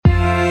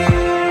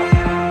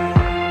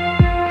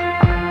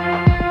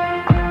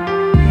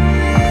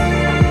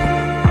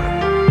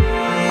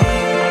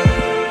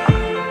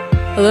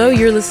Hello,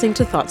 you're listening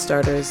to Thought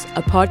Starters,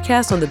 a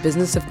podcast on the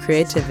business of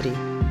creativity.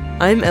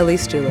 I'm Ellie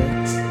Stuhler.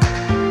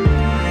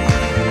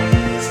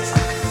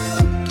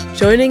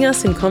 Joining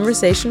us in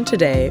conversation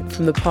today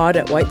from the pod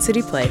at White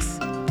City Place,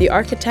 the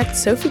architect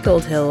Sophie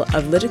Goldhill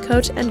of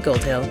Liddicoat and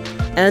Goldhill,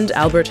 and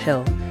Albert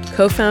Hill,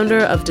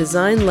 co-founder of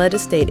design-led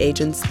estate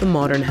agents The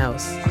Modern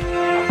House.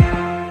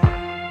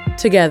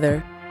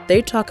 Together,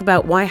 they talk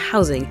about why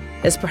housing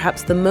is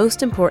perhaps the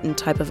most important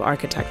type of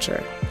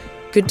architecture.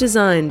 Good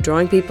design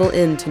drawing people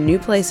into new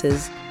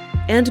places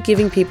and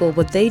giving people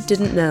what they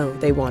didn't know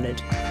they wanted.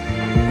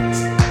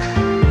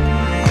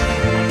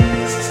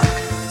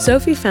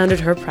 Sophie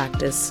founded her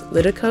practice,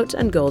 Liddicoat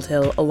and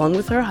Goldhill, along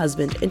with her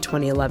husband in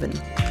 2011,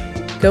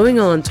 going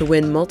on to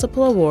win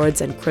multiple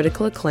awards and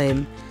critical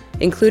acclaim,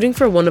 including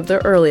for one of their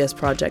earliest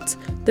projects,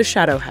 The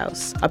Shadow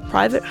House, a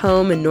private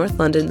home in North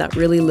London that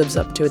really lives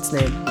up to its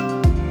name.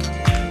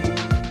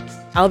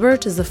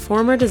 Albert is the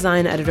former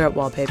design editor at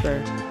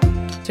Wallpaper.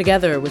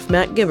 Together with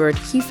Matt Gibbard,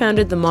 he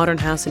founded The Modern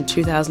House in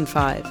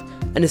 2005,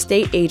 an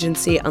estate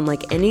agency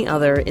unlike any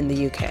other in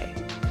the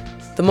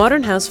UK. The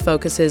Modern House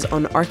focuses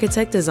on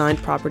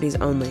architect-designed properties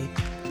only.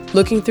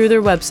 Looking through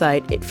their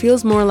website, it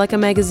feels more like a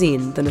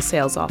magazine than a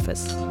sales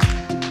office.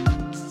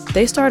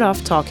 They start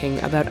off talking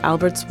about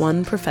Albert's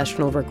one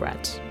professional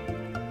regret.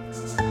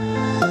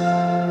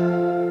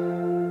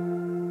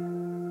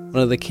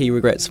 One of the key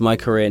regrets of my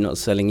career not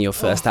selling your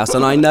first house,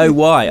 and I know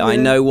why. I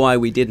know why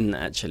we didn't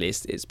actually.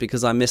 It's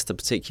because I missed a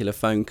particular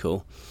phone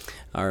call.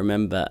 I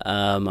remember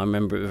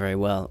it very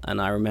well, and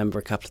I remember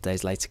a couple of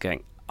days later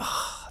going,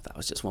 that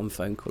was just one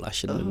phone call I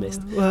shouldn't have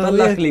missed. Well, but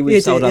luckily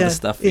we've sold other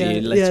stuff for you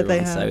later on,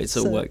 have, so it's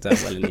all worked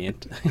out well in the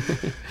end.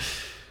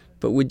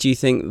 But would you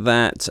think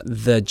that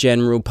the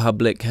general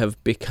public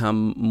have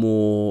become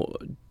more,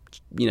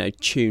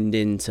 tuned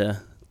into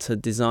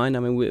design?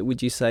 I mean,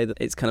 would you say that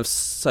it's kind of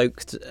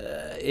soaked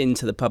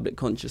into the public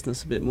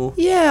consciousness a bit more?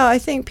 Yeah, I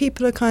think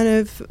people are kind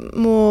of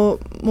more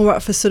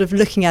up for sort of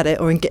looking at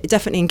it or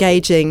definitely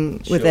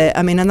engaging with it.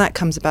 I mean, and that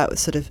comes about with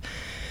sort of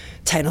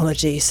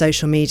technology,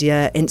 social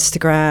media,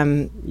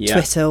 Instagram,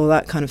 Twitter, all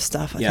that kind of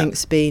stuff. I think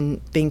it's been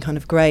kind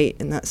of great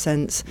in that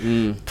sense.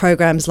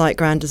 Programs like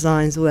Grand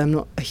Designs, although I'm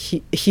not a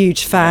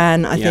huge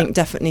fan, I think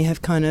definitely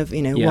have kind of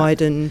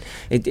widened.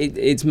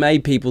 It's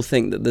made people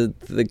think that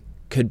the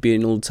could be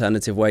an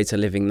alternative way to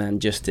living than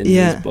just in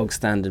these bog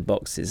standard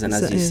boxes. And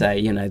as you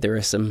say, there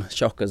are some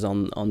shockers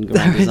on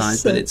Grand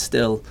Designs, but it's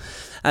still.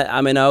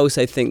 I mean, I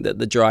also think that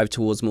the drive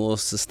towards more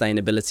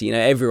sustainability.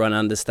 Everyone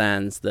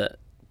understands that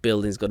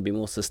building's got to be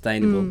more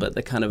sustainable, but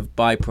the kind of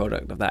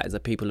byproduct of that is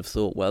that people have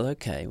thought,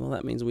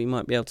 that means we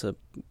might be able to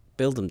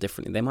build them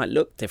differently. They might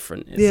look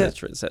different,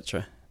 etc.,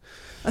 etc.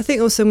 I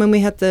think also when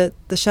we had the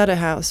Shadow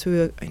House, we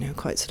were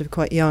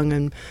quite young,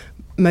 and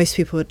most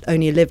people had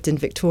only lived in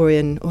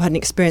Victorian or had an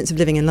experience of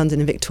living in London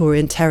in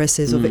Victorian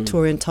terraces or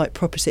Victorian type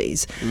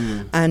properties,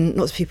 and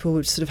lots of people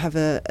would sort of have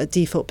a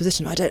default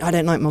position. I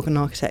don't like modern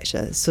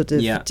architecture,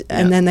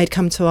 and then they'd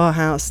come to our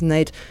house and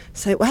they'd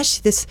say, well,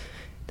 actually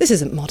this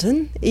isn't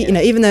modern,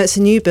 even though it's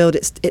a new build.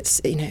 It's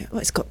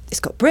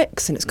got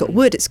bricks and it's got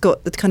wood. It's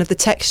got the kind of the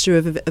texture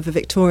of a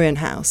Victorian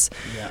house,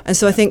 and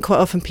so I think quite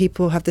often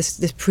people have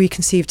this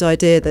preconceived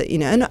idea that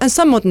and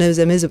some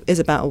modernism is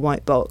about a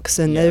white box,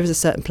 and there is a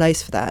certain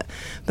place for that.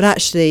 But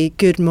actually,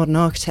 good modern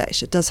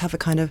architecture does have a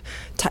kind of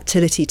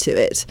tactility to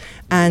it,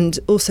 and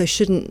also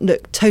shouldn't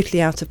look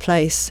totally out of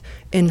place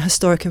in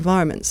historic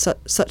environments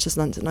such as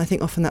London. I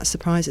think often that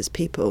surprises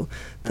people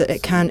that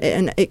it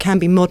can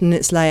be modern in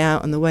its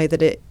layout and the way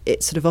that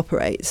it sort of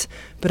operates,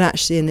 but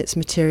actually in its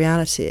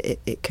materiality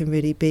it can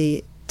really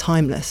be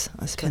timeless.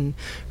 I can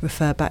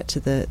refer back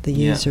to the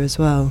user as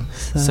well.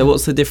 So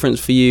what's the difference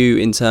for you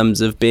in terms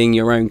of being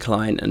your own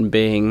client and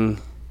being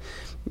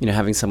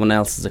having someone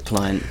else as a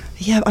client?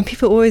 Yeah, and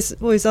people always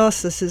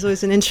ask this. It's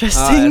always an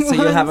interesting so one.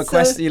 You'll have a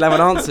question, you'll have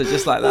an answer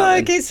just like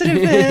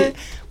that.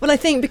 Well, I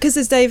think because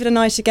there's David and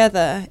I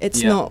together,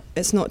 it's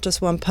not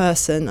just one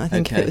person. I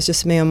think if it was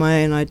just me on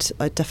my own,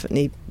 I'd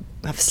definitely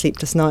have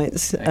sleepless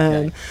nights.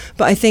 But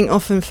I think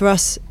often for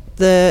us,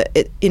 a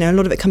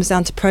lot of it comes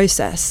down to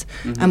process,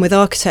 and with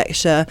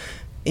architecture,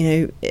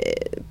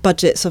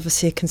 budget's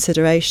obviously a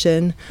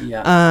consideration.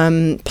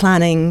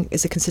 Planning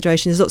is a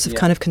consideration. There's lots of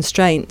kind of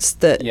constraints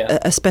that,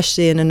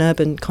 especially in an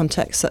urban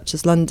context such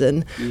as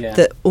London,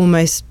 that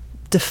almost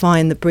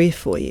define the brief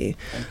for you.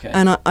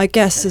 And I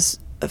guess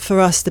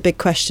for us, the big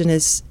question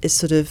is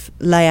sort of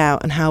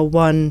layout and how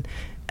one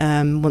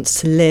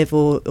wants to live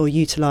or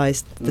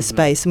utilise the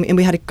space. And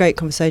we had a great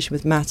conversation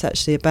with Matt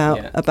actually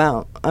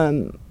about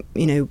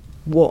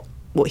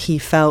what he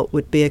felt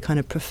would be a kind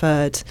of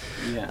preferred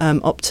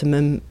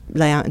optimum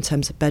layout in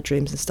terms of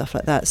bedrooms and stuff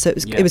like that. So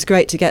it was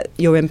great to get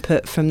your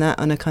input from that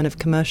on a kind of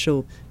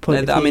commercial point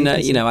of view. I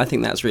mean, I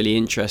think that's really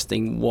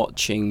interesting,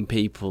 watching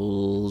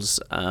people's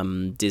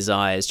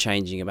desires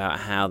changing about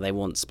how they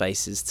want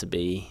spaces to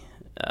be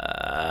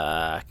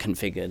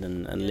configured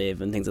and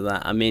live and things like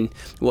that. I mean,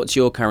 what's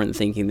your current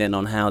thinking then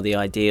on how the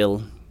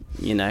ideal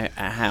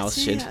a house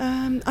should?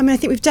 I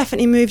think we've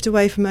definitely moved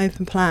away from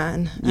open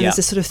plan, and there's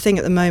a sort of thing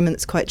at the moment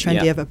that's quite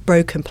trendy of a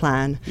broken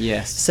plan.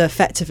 Yes. So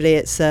effectively,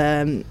 it's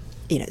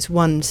it's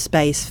one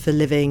space for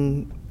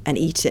living and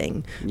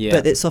eating,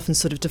 but it's often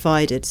sort of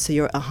divided. So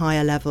you're at a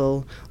higher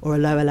level or a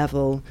lower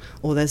level,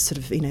 or there's sort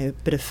of a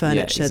bit of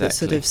furniture that's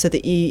sort of so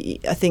that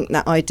I think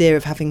that idea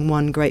of having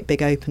one great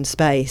big open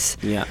space.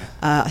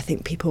 I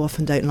think people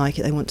often don't like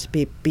it. They want to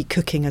be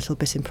cooking a little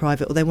bit in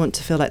private, or they want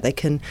to feel like they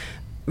can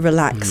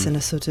relax in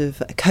a sort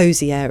of a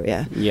cozy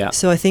area.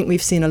 So I think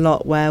we've seen a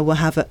lot where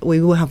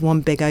we will have one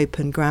big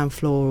open ground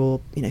floor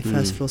or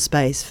first floor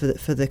space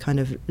for the kind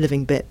of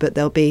living bit, but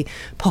there'll be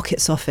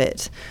pockets off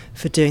it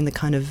for doing the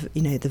kind of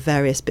the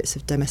various bits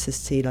of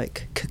domesticity,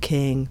 like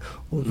cooking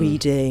or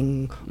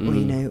reading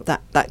or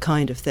that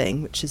kind of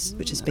thing, which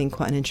has been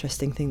quite an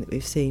interesting thing that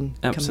we've seen.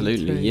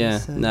 Absolutely, coming through, yeah.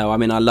 So. No, I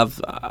mean,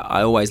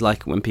 I always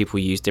like it when people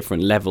use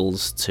different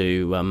levels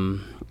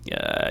to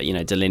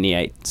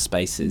delineate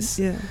spaces.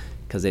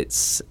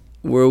 Because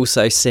we're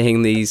also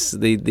seeing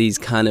these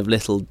kind of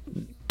little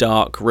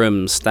dark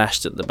rooms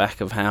stashed at the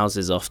back of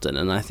houses often,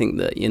 and I think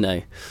that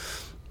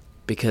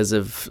because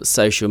of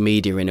social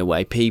media in a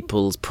way,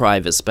 people's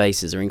private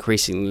spaces are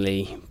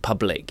increasingly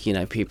public.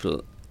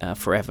 People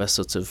forever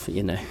sort of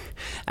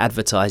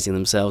advertising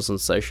themselves on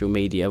social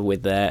media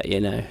with their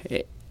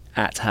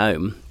at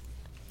home,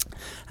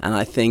 and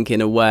I think in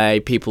a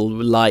way people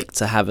like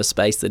to have a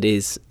space that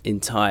is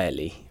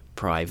entirely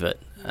private.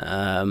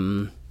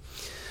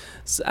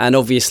 And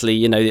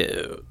obviously,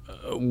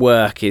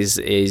 work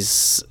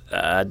is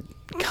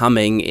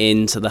coming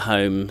into the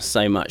home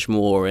so much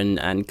more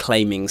and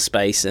claiming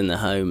space in the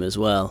home as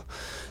well.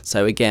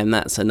 So again,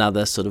 that's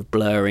another sort of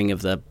blurring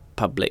of the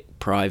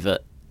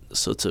public-private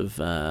sort of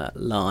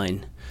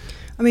line.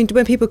 I mean,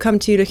 when people come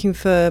to you looking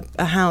for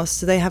a house,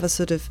 do they have a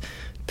sort of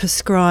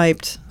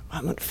prescribed,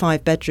 I want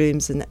 5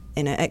 bedrooms in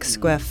X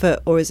square foot,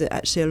 or is it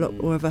actually a lot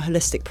more of a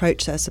holistic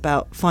process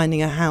about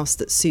finding a house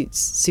that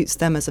suits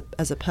them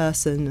as a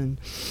person?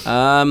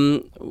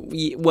 And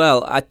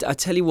well, I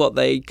tell you what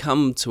they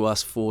come to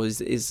us for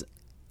is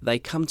they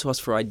come to us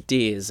for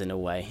ideas in a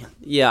way.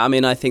 Yeah, I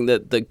mean, I think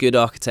that good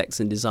architects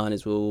and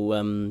designers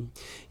will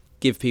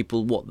give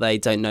people what they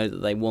don't know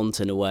that they want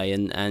in a way,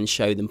 and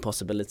show them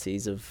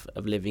possibilities of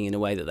living in a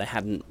way that they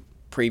hadn't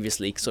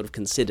previously sort of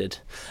considered.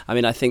 I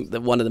mean, I think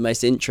that one of the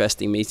most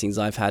interesting meetings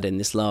I've had in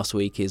this last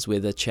week is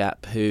with a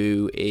chap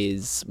who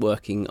is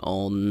working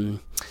on,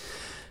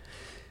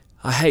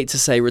 I hate to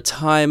say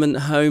retirement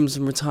homes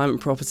and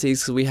retirement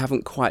properties, because we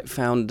haven't quite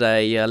found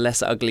a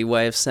less ugly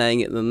way of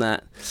saying it than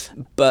that.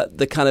 But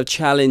the kind of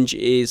challenge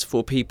is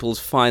for people's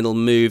final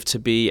move to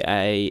be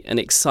an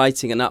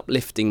exciting and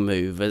uplifting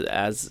move,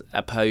 as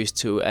opposed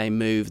to a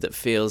move that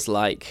feels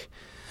like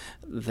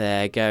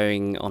they're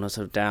going on a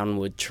sort of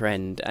downward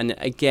trend. And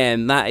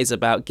again, that is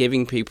about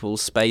giving people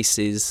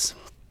spaces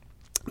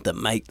that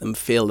make them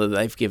feel that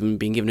they've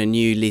been given a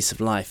new lease of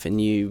life, a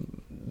new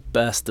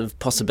burst of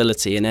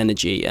possibility and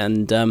energy.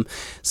 And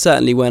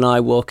certainly when I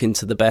walk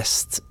into the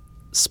best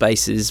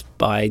spaces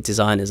by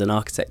designers and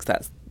architects,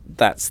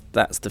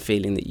 that's the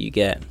feeling that you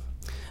get,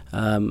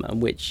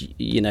 and which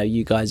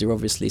you guys are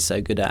obviously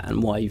so good at,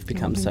 and why you've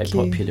become so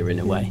popular in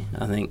a way,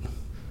 I think.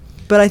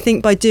 But I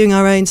think by doing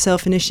our own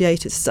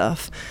self-initiated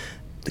stuff,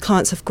 the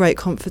clients have great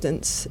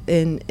confidence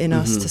in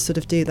us to sort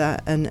of do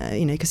that, and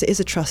because it is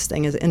a trust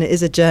thing, and it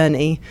is a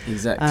journey.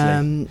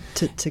 Exactly.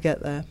 To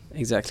get there.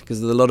 Exactly,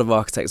 because there's a lot of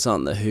architects,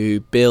 aren't there,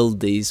 who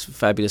build these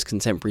fabulous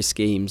contemporary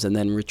schemes and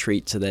then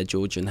retreat to their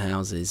Georgian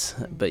houses.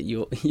 But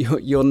you put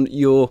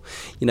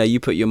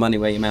your money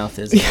where your mouth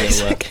is.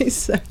 Exactly.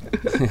 So.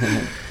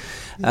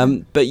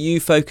 But you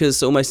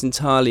focus almost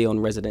entirely on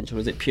residential.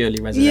 Is it purely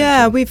residential?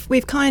 Yeah,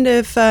 we've kind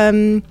of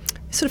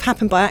sort of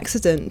happened by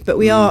accident, but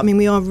we are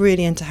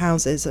really into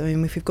houses. I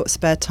mean, if we've got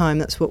spare time,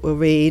 that's what we'll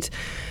read.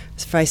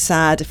 It's very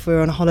sad if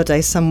we're on a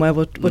holiday somewhere,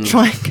 we'll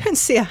try and go and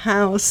see a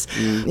house.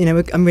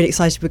 I'm really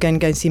excited. We're going to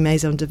go and see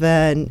Maison de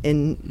Verre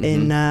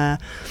in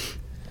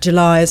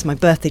July as my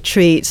birthday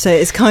treat. So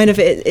it's kind of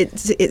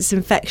it's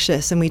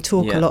infectious, and we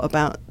talk a lot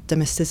about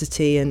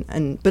domesticity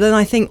but then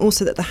I think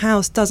also that the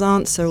house does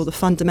answer all the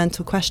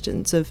fundamental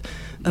questions of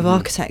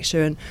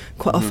architecture, and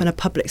quite often a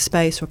public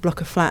space or a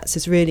block of flats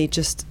is really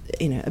just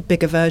a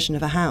bigger version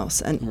of a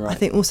house. And I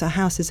think also a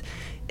house is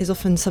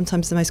often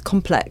sometimes the most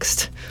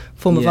complex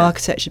form of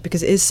architecture,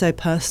 because it is so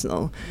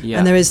personal,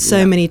 and there is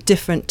so many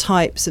different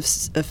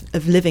types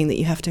of living that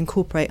you have to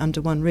incorporate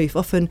under one roof,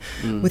 often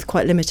with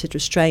quite limited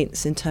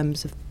restraints in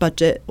terms of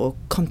budget or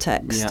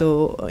context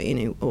or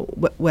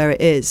where it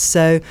is.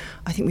 So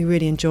I think we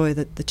really enjoy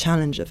the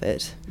challenge of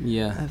it,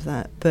 of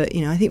that. But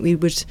I think we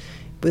would.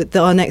 But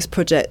our next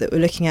project that we're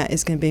looking at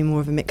is going to be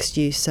more of a mixed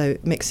use, so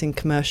mixing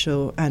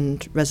commercial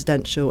and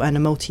residential and a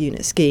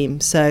multi-unit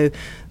scheme. So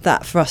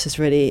that for us is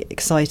really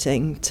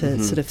exciting to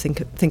sort of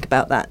think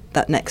about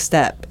that next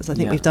step. As I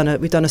think we've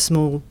done a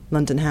small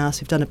London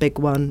house, we've done a big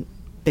one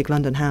big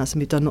London house,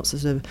 and we've done lots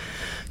of sort of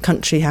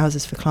country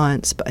houses for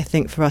clients. But I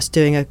think for us,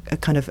 doing a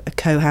kind of a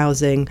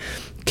co-housing,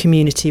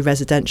 community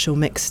residential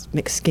mixed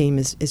scheme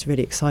is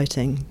really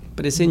exciting.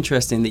 But it's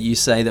interesting that you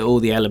say that all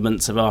the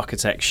elements of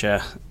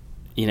architecture,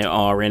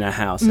 are in a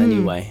house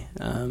anyway.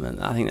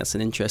 And I think that's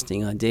an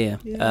interesting idea.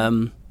 Yeah.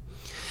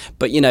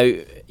 But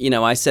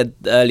I said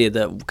earlier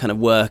that kind of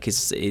work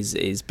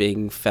is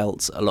being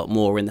felt a lot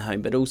more in the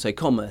home, but also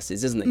commerce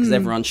isn't it? Because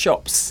everyone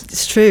shops.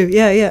 It's true,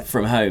 yeah.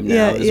 From home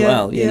now as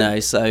well, you know.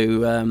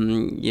 So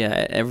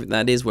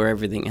that is where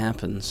everything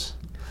happens.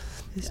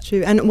 It's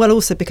true, and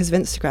also because of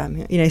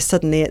Instagram,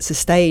 suddenly it's a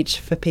stage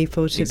for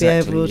people to be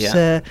able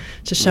to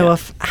show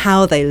off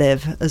how they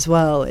live as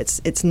well.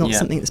 It's not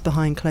something that's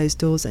behind closed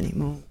doors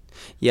anymore.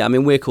 Yeah, I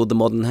mean, we're called the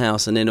Modern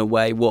House, and in a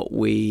way what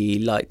we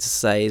like to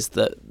say is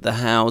that the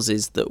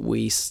houses that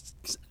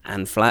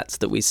and flats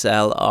that we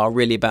sell are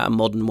really about a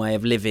modern way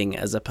of living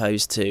as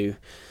opposed to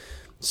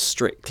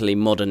strictly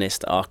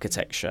modernist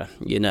architecture,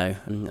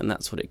 and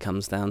that's what it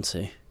comes down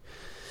to.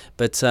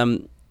 But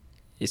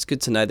it's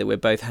good to know that we're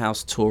both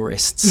house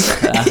tourists.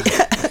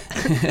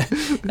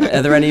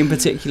 Are there any in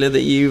particular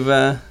that you've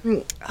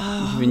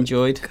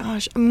enjoyed?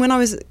 Gosh, when I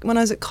was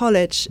at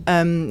college,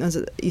 I was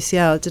at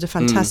UCL, did a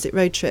fantastic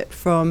road trip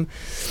from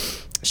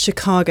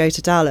Chicago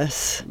to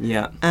Dallas.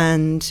 Yeah.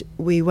 And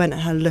we went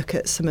and had a look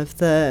at some of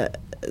the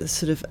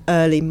sort of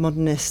early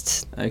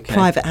modernist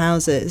private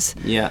houses.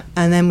 Yeah.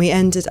 And then we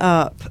ended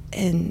up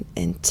in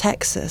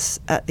Texas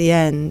at the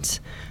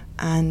end,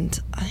 and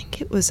I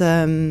think it was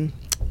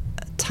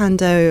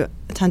Tando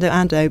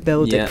Ando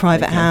built a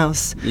private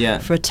house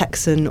for a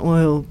Texan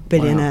oil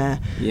billionaire.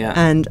 Wow. Yeah.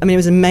 And I mean, it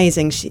was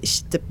amazing.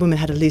 The woman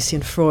had a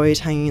Lucian Freud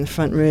hanging in the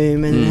front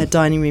room, and in her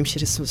dining room she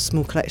had a sort of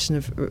small collection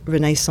of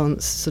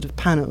Renaissance sort of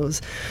panels.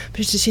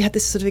 But she had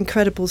this sort of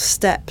incredible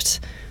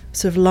stepped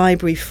sort of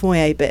library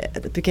foyer bit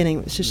at the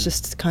beginning, which was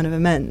just kind of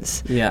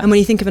immense. Yeah. And when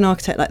you think of an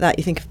architect like that,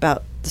 you think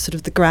about the sort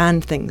of the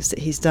grand things that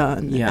he's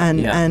done.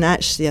 And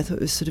actually I thought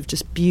it was sort of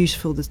just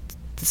beautiful, the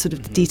sort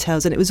of the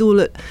details, and it was all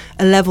at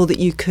a level that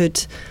you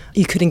could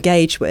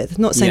engage with.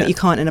 Not saying that you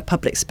can't in a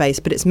public space,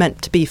 but it's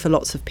meant to be for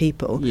lots of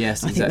people.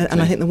 Yes, exactly.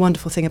 And I think the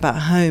wonderful thing about a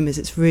home is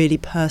it's really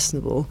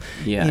personable.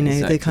 Yeah,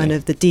 exactly. The kind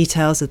of the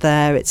details are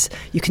there.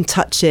 You can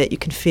touch it, you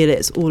can feel it.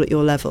 It's all at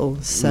your level.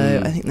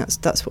 So I think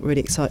that's what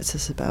really excites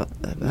us about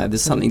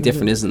there's something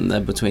different, isn't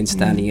there, between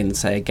standing in,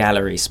 say, a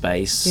gallery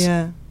space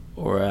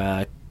or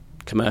a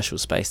commercial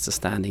space to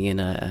standing in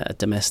a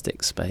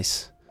domestic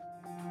space.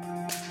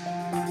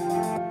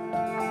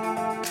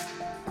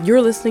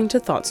 You're listening to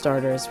Thought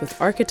Starters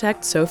with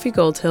architect Sophie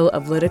Goldhill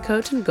of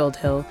Liddicoat and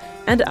Goldhill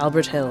and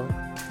Albert Hill,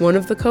 one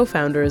of the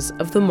co-founders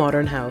of The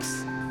Modern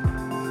House.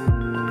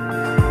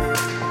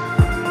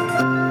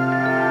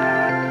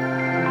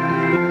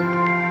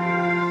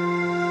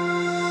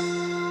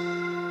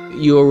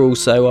 You're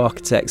also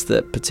architects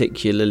that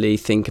particularly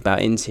think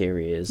about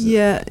interiors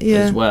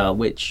as well,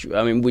 which,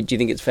 I mean, would you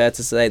think it's fair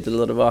to say that a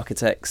lot of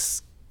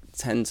architects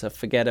tend to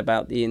forget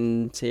about the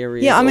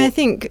interior? Yeah, I mean, I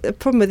think the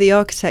problem with the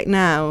architect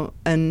now,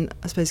 and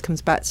I suppose it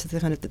comes back to the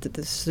kind of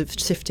the sort of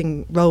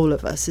shifting role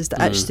of us, is that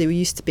actually we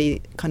used to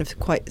be kind of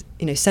quite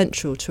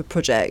central to a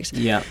project.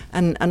 Yeah.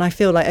 And I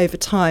feel like over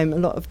time, a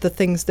lot of the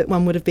things that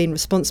one would have been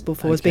responsible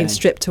for has been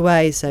stripped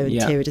away. So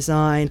interior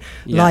design,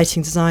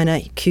 lighting designer,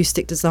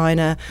 acoustic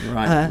designer.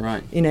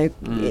 Right.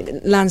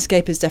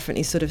 Landscape is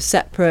definitely sort of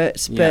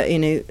separate, but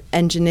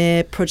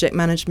engineer, project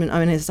management. I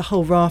mean, there's a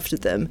whole raft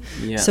of them.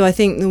 Yeah. So I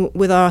think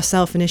with our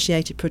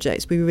self-initiated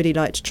projects, we really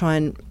like to try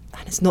and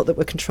it's not that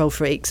we're control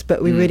freaks,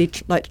 but we really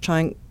like to try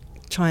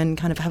and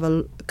kind of have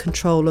a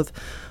control of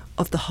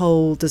the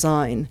whole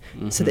design,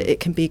 so that it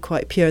can be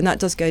quite pure. And that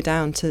does go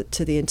down to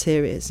the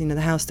interiors.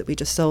 The house that we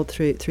just sold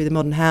through the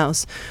Modern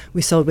House,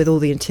 we sold with all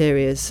the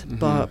interiors,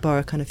 bar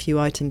a kind of few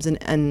items,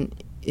 and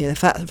the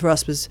fact for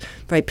us was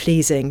very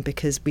pleasing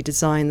because we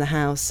designed the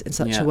house in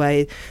such a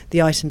way,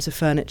 the items of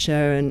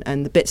furniture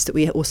and the bits that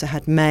we also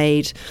had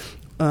made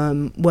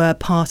were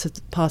part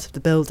of the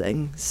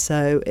building,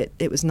 so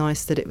it was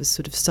nice that it was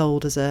sort of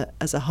sold as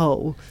a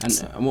whole.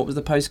 And what was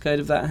the postcode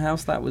of that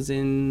house? That was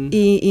in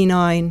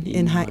E9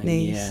 in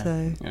Hackney. Yeah.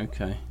 So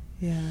okay.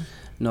 Yeah.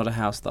 Not a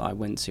house that I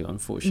went to,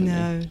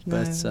 unfortunately.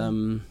 No. But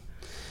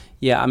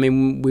I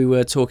mean, we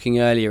were talking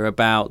earlier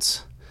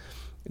about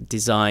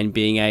design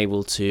being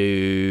able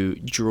to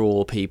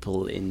draw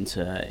people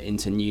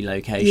into new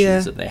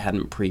locations that they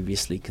hadn't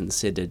previously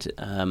considered.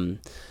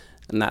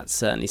 And that's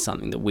certainly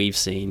something that we've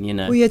seen,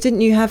 Well,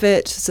 didn't you have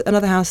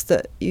another house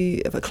that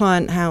a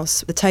client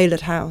house, the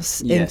Tailored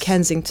House in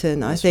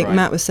Kensington? I think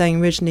Matt was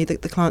saying originally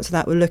that the clients of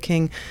that were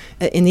looking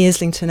in the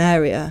Islington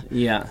area.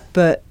 Yeah.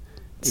 But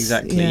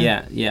exactly,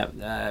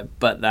 yeah.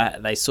 But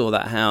they saw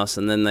that house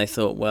and then they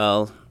thought,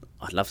 well,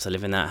 I'd love to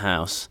live in that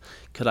house.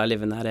 Could I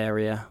live in that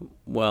area?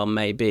 Well,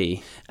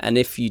 maybe. And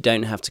if you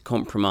don't have to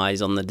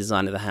compromise on the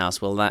design of the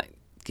house, well, that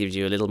gives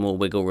you a little more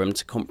wiggle room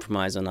to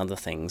compromise on other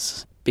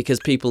things.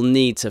 Because people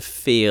need to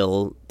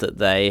feel that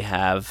they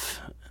have,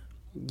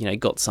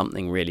 got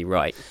something really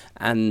right.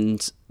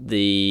 And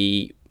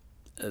the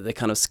the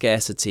kind of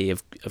scarcity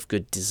of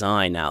good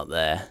design out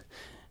there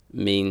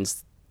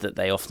means that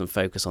they often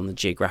focus on the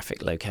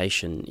geographic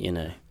location, you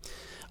know.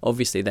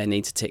 Obviously, they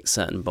need to tick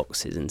certain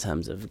boxes in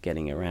terms of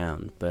getting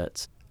around,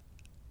 but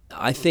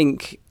I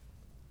think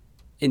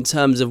in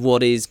terms of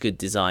what is good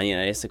design, you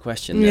know, it's a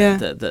question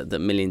that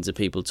millions of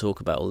people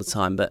talk about all the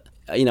time. But,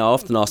 you know, I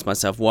often ask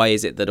myself, why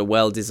is it that a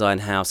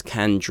well-designed house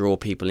can draw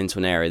people into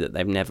an area that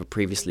they've never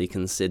previously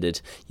considered?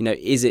 You know,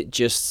 is it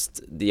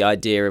just the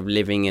idea of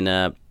living in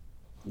a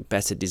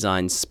better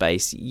designed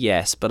space?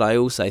 Yes, but I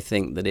also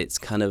think that it's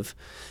kind of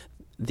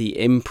the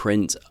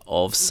imprint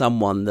of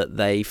someone that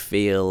they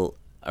feel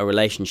a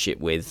relationship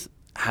with,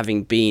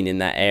 having been in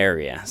that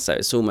area. So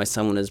it's almost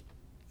someone has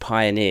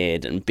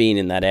pioneered and been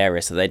in that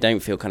area, so they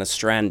don't feel kind of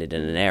stranded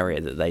in an area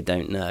that they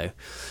don't know.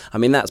 I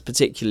mean, that's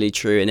particularly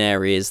true in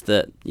areas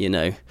that, you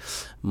know,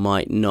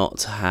 might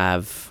not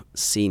have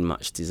seen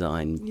much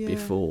design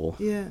before.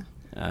 Well,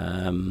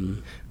 I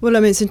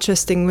mean, it's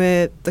interesting.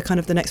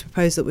 The next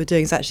proposal that we're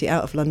doing is actually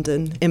out of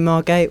London, in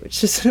Margate,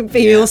 which is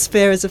be your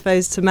sphere as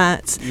opposed to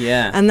Matt's.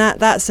 And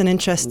that's an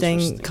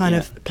interesting kind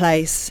of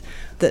place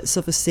that's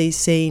obviously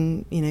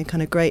seen, you know,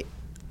 kind of great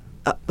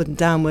upward and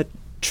downward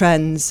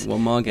trends. Well,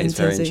 Margate's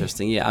very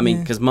interesting. I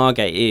mean, because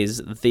Margate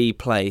is the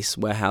place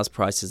where house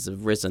prices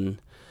have risen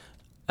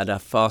at a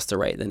faster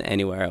rate than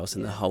anywhere else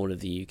in the whole of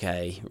the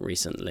UK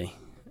recently,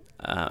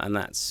 and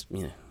that's,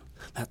 you know,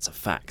 that's a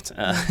fact.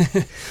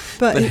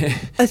 But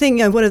I think,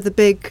 you know, one of the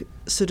big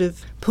sort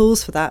of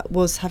pulls for that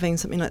was having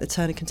something like the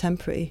Turner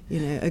Contemporary, you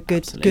know, a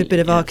good bit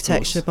of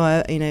architecture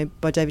by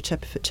David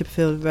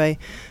Chipperfield, a very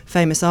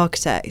famous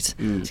architect,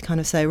 to kind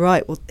of say,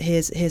 right, well,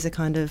 here's a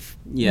kind of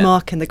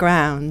mark in the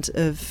ground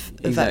of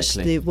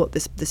actually what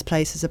this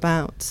place is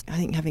about. I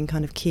think having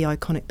kind of key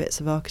iconic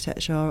bits of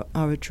architecture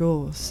are a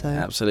draw. So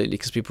absolutely,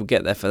 because people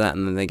get there for that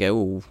and then they go,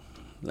 oh,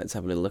 let's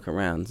have a little look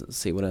around and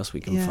see what else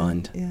we can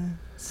find.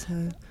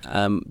 So,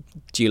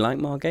 do you like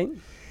Margate?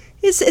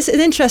 It's an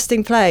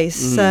interesting place.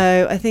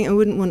 So I think I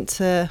wouldn't want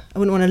to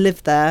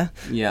live there.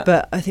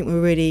 But I think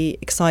we're really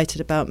excited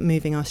about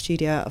moving our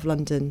studio out of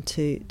London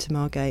to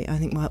Margate. I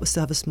think we'll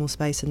still have a small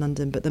space in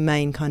London, but the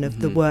main kind of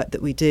the work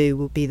that we do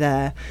will be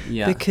there,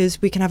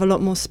 because we can have a lot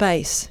more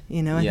space.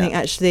 You know, I think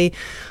actually,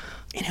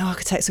 you know,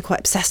 architects are quite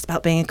obsessed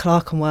about being in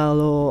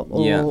Clerkenwell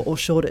or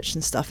Shoreditch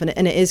and stuff, and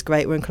it is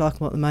great. We're in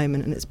Clerkenwell at the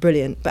moment, and it's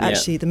brilliant. But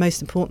actually, the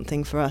most important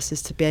thing for us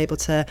is to be able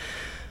to.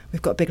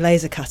 We've got a big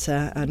laser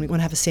cutter, and we want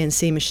to have a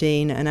CNC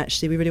machine, and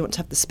actually, we really want to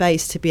have the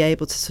space to be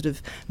able to sort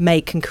of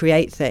make and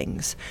create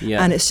things.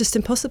 And it's just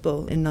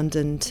impossible in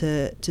London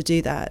to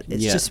do that.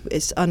 It's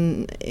it's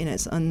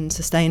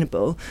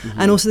unsustainable,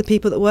 and also the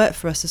people that work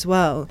for us as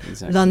well.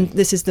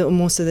 This is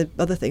also the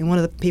other thing. One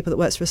of the people that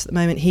works for us at the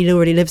moment, he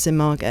already lives in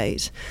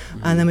Margate,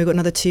 and then we've got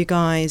another two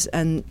guys,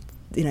 and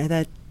you know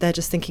they're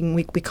just thinking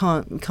we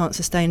can't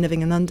sustain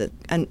living in London,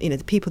 and you know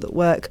the people that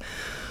work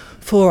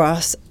for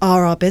us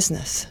are our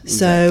business.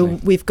 So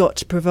we've got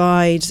to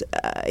provide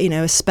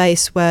a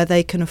space where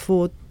they can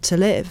afford to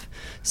live.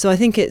 So I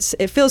think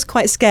it feels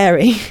quite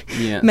scary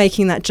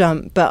making that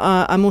jump, but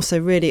I'm also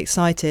really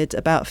excited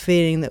about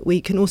feeling that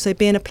we can also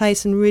be in a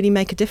place and really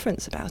make a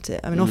difference about it.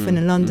 I mean, often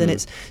in London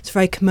it's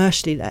very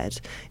commercially led.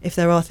 If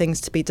there are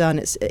things to be done,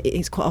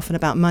 it's quite often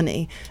about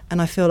money,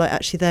 and I feel like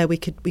actually there we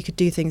could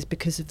do things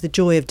because of the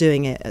joy of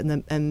doing it,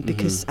 and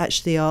because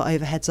actually our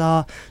overheads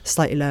are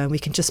slightly low, and we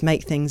can just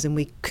make things, and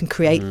we can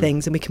create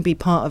things, and we can be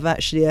part of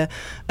actually a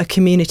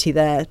community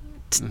there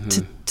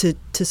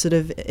to sort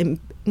of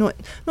not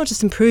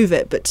just improve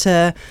it, but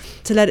to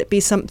let it be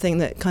something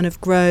that kind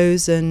of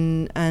grows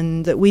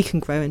and that we can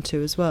grow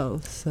into as well.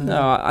 So.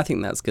 No, I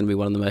think that's going to be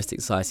one of the most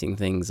exciting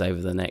things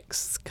over the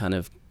next kind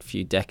of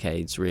few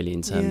decades, really,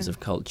 in terms of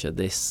culture.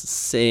 This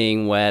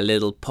seeing where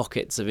little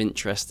pockets of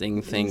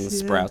interesting things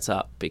sprout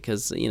up,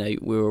 because you know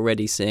we're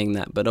already seeing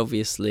that, but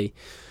obviously.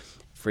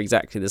 For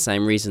exactly the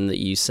same reason that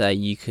you say,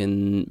 you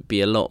can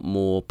be a lot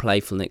more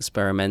playful and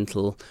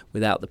experimental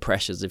without the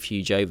pressures of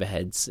huge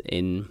overheads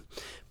in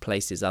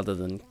places other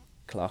than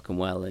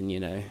Clerkenwell and, you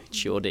know,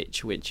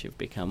 Shoreditch, which have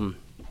become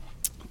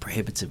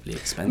prohibitively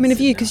expensive. I mean,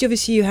 because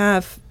obviously you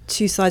have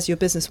two sides of your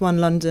business, one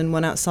London,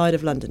 one outside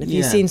of London. Have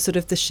you seen sort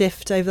of the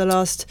shift over the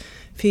last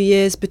few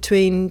years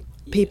between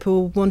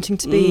people wanting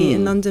to be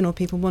in London or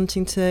people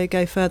wanting to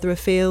go further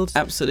afield?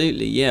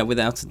 Absolutely, yeah,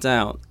 without a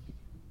doubt.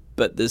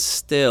 But there's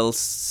still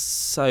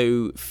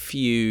so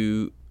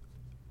few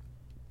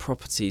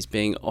properties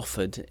being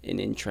offered in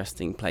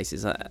interesting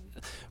places,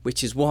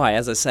 which is why,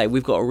 as I say,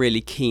 we've got a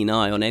really keen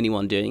eye on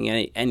anyone doing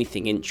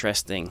anything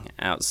interesting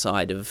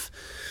outside of,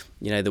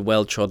 you know, the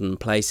well-trodden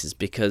places,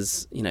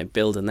 because, you know,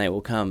 build and they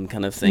will come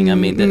kind of thing. I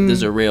mean,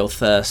 there's a real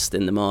thirst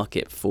in the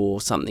market for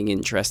something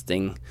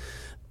interesting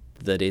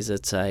that is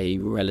at a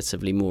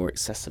relatively more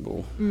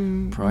accessible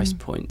price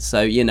point.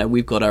 So, you know,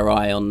 we've got our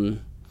eye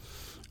on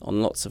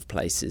lots of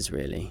places,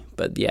 really.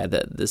 But yeah,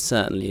 there's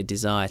certainly a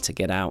desire to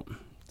get out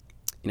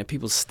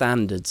people's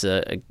standards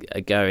are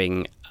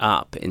going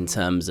up in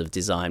terms of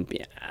design,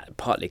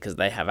 partly because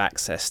they have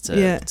access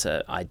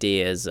to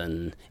ideas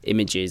and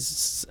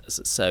images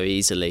so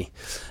easily,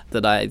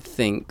 that I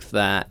think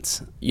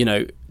that,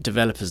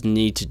 developers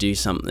need to do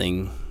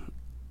something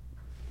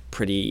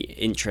pretty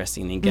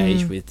interesting and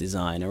engage with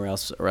design, or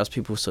else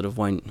people sort of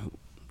won't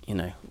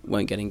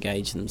get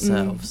engaged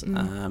themselves.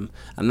 And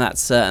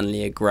that's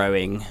certainly a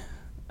growing,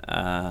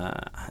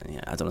 I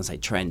don't want to say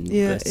trend,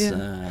 but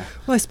well,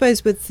 I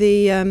suppose with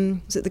the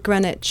was it the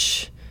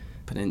Greenwich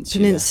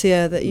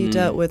Peninsula that you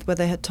dealt with, where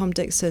they had Tom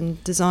Dixon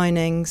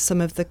designing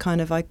some of the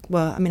kind of, I don't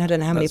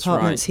know how many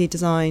apartments he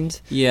designed.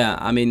 Yeah,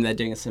 I mean, they're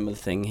doing a similar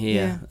thing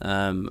here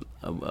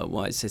at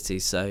White City.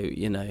 So,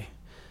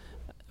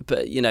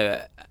 but,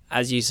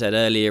 as you said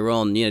earlier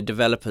on,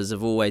 developers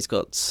have always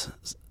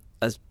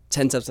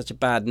tend to have such a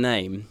bad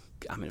name.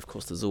 I mean, of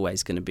course, there's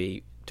always going to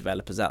be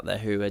developers out there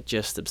who are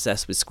just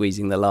obsessed with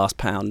squeezing the last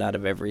pound out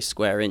of every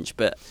square inch.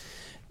 But,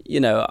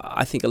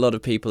 I think a lot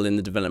of people in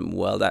the development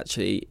world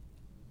actually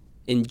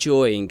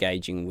enjoy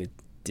engaging with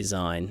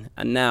design,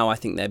 and now I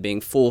think they're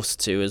being forced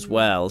to as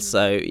well.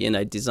 So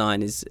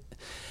design is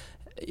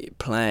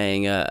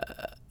playing a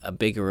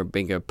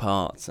bigger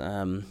part,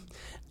 and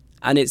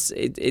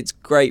it's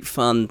great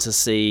fun to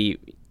see.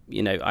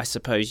 I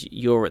suppose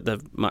you're at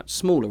the much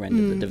smaller end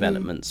of the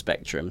development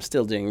spectrum,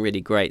 still doing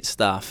really great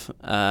stuff.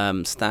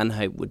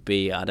 Stanhope would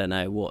be, I don't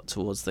know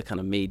towards the kind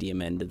of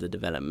medium end of the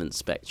development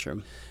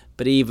spectrum,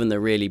 but even the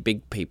really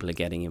big people are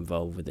getting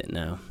involved with it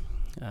now.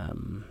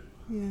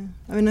 Yeah,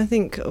 I mean, I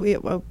think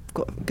I've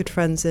got good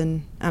friends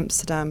in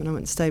Amsterdam, and I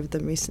went to stay with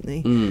them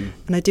recently.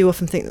 And I do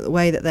often think that the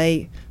way that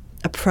they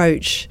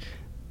approach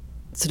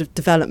sort of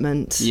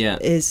development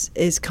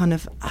is kind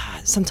of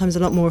sometimes a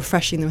lot more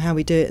refreshing than how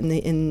we do it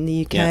in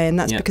the UK, and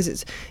that's because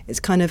it's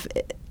kind of,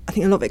 I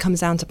think a lot of it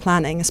comes down to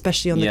planning,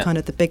 especially on the kind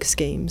of the big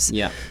schemes.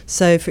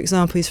 So, for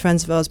example, these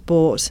friends of ours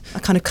bought a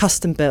kind of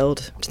custom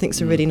build, which I think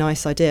is a really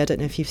nice idea. I don't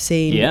know if you've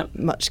seen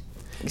much.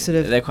 Sort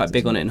of, they're quite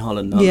big on it in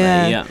Holland, aren't they?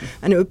 Yeah,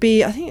 and it would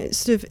be, I think it's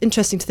sort of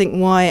interesting to think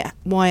why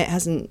it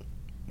hasn't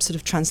sort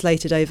of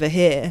translated over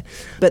here.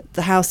 But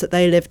the house that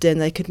they lived in,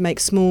 they could make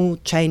small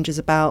changes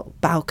about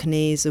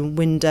balconies and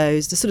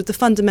windows. The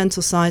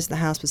fundamental size of the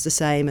house was the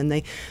same,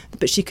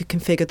 but she could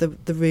configure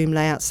the room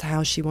layouts to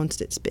how she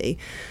wanted it to be,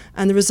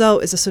 and the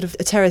result is a sort of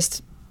a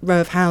terraced row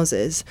of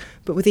houses,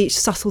 but with each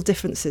subtle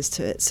differences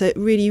to it. So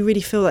you really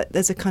feel like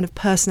there's a kind of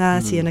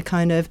personality and a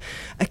kind of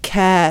a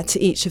care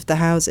to each of the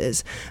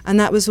houses. And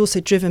that was also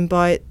driven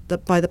by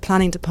the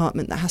planning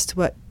department that has to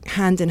work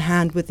hand in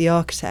hand with the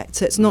architect.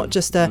 So it's not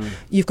just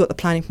you've got the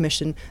planning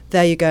permission,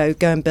 there you go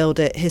and build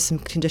it, here's some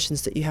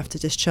conditions that you have to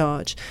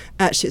discharge.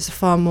 Actually, it's a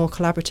far more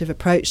collaborative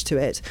approach to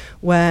it,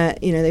 where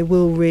they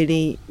will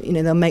really,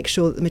 they'll make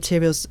sure that the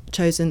materials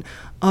chosen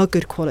are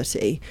good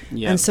quality.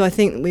 And so I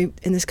think we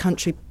in this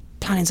country,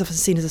 planning is often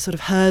seen as a sort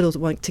of hurdle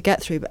to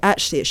get through, but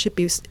actually it should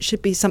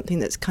be something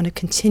that's kind of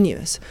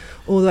continuous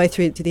all the way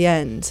through to the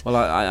end. Well,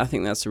 I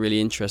think that's a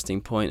really interesting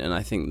point, and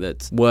I think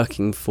that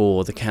working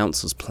for the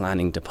council's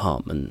planning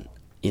department,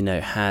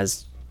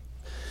 has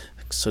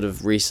sort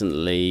of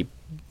recently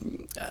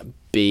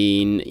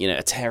been,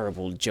 a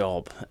terrible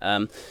job.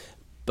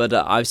 But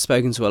I've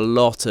spoken to a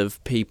lot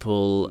of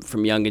people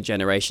from younger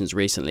generations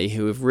recently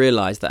who have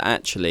realised that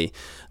actually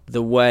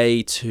the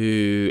way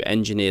to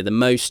engineer the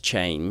most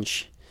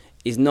change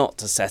is not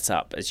to set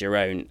up as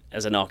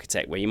an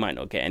architect where you might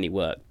not get any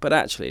work, but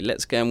actually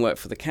let's go and work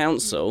for the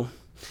council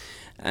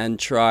and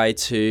try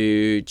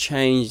to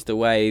change the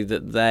way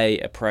that they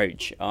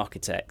approach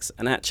architects.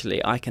 And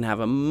actually I can have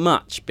a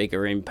much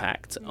bigger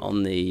impact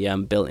on the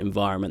built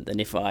environment than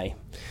if I...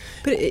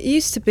 But it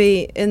used to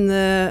be in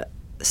the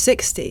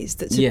 60s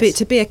that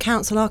to be a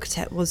council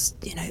architect was,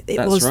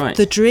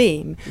 the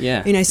dream.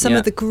 Some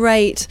of the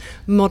great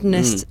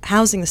modernist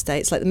housing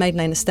estates, like the Maiden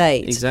Lane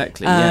Estate,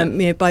 exactly,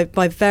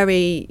 by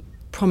very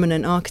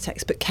prominent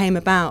architects, but came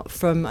about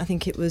from, I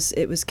think it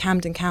was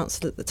Camden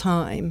Council at the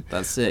time.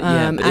 That's it,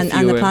 and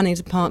the planning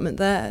department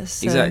there.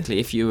 So. Exactly.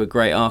 If you were a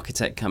great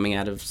architect coming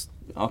out of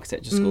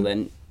architecture school,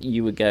 then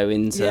you would go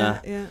into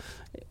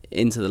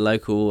the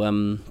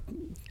local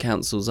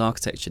council's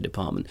architecture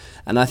department,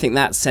 and I think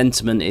that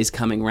sentiment is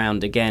coming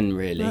round again,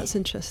 really. That's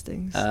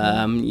interesting.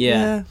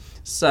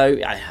 So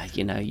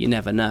you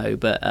never know,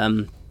 but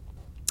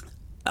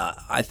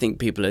I think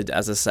people are,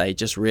 as I say,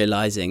 just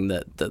realising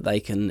that they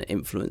can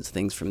influence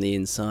things from the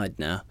inside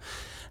now.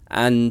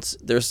 And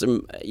there's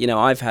some,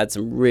 I've had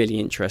some really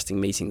interesting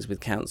meetings with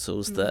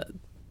councils that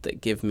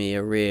give me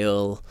a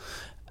real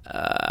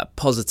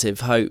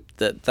positive hope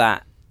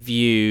that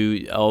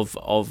view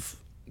of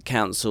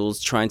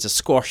councils trying to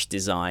squash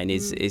design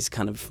is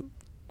kind of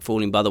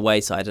falling by the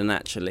wayside, and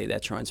actually they're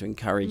trying to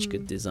encourage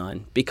good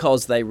design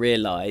because they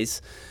realise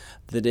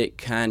that it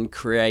can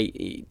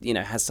create,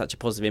 has such a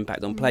positive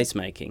impact on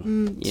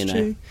placemaking.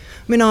 True.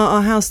 I mean,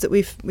 our house that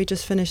we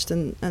just finished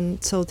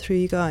and sold through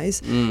you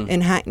guys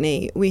in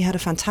Hackney, we had a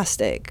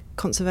fantastic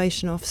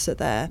conservation officer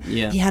there.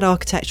 He had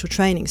architectural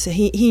training, so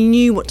he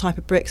knew what type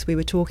of bricks we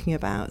were talking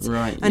about,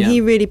 and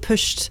he really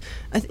pushed.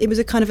 It was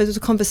a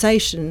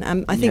conversation,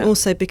 and I think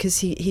also because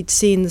he'd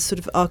seen the sort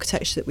of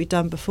architecture that we'd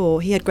done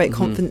before, he had great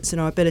confidence in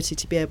our ability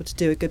to be able to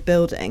do a good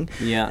building,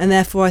 and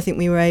therefore I think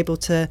we were able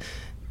to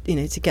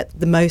to get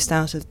the most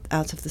out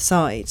of the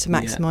site, to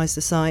maximise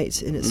the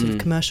site in its sort of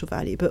commercial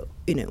value, but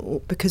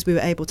because we were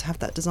able to have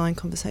that design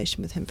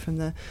conversation with him from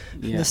the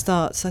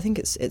start. So I think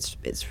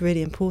it's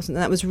really important,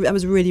 and that was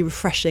a really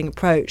refreshing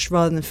approach,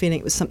 rather than feeling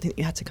it was something that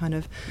you had to kind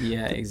of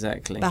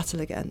battle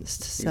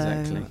against.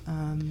 So,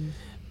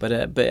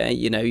 but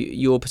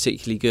you're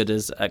particularly good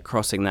at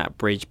crossing that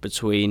bridge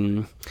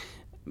between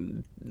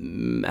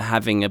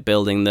having a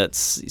building that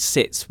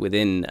sits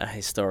within a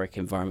historic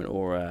environment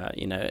or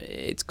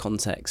its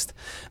context.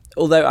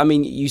 Although, I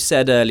mean, you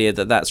said earlier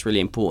that that's really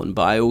important,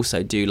 but I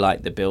also do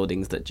like the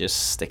buildings that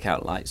just stick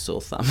out like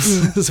sore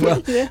thumbs as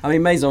well. I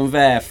mean, Maison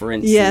Vert, for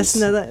instance. Yes,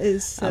 no, that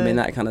is. I mean,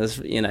 that kind of,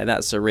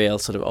 that's a real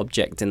sort of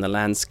object in the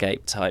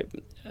landscape type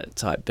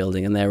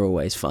building, and they're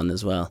always fun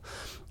as well.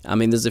 I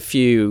mean, there's a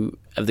few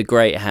of the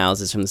great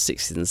houses from the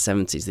 60s and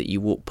 70s that you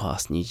walk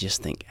past and you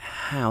just think,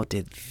 how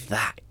did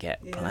that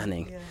get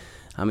planning? Yeah.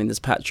 I mean, there's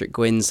Patrick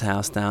Gwyn's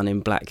house down in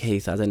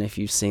Blackheath. I don't know if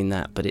you've seen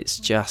that, but it's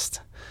just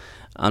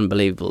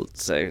unbelievable.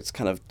 So it's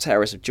kind of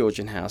terrace of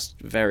Georgian house,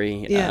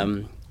 very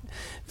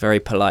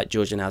polite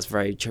Georgian house,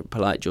 very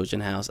polite Georgian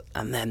house.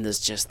 And then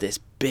there's just this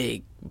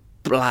big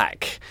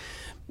black,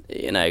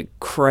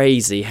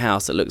 crazy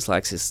house that looks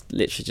like it's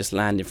literally just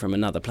landed from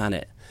another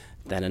planet.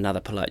 Then another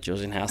polite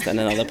Georgian house, then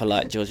another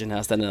polite Georgian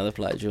house, then another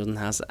polite Georgian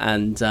house.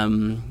 And,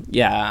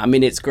 I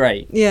mean, it's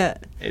great. Yeah.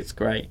 It's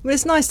great. Well,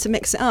 it's nice to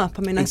mix it up.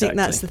 I mean, I think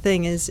that's the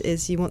thing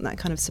is you want that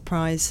kind of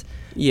surprise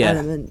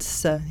element.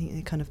 So I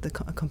think kind of a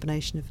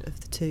combination of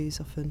the two is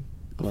often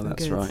well,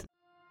 that's good. Right.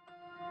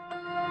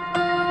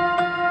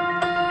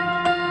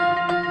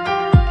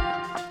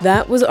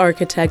 That was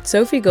architect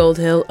Sophie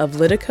Goldhill of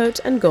Liddicoat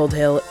and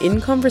Goldhill in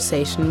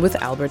conversation with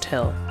Albert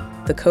Hill,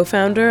 the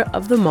co-founder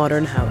of The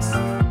Modern House.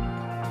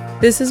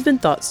 This has been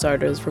Thought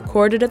Starters,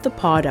 recorded at the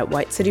Pod at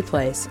White City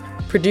Place,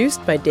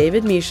 produced by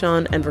David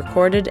Michon and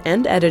recorded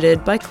and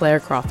edited by Claire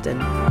Crofton.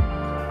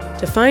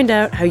 To find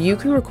out how you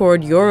can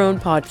record your own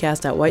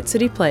podcast at White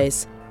City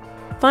Place,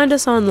 find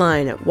us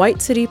online at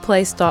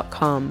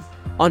whitecityplace.com,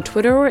 on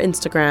Twitter or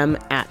Instagram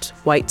at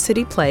White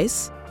City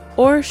Place,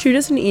 or shoot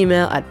us an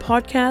email at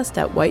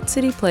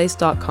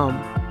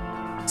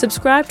podcast@whitecityplace.com.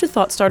 Subscribe to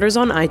Thought Starters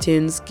on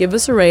iTunes, give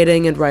us a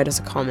rating, and write us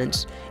a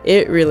comment.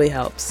 It really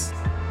helps.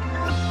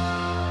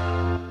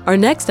 Our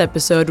next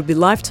episode will be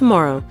live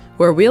tomorrow,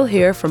 where we'll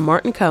hear from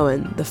Martin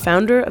Cohen, the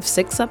founder of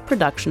Six Up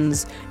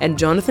Productions, and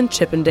Jonathan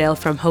Chippendale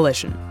from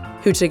Holition,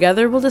 who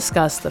together will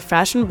discuss the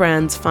fashion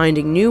brands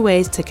finding new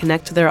ways to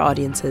connect to their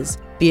audiences,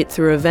 be it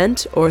through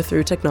event or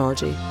through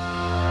technology.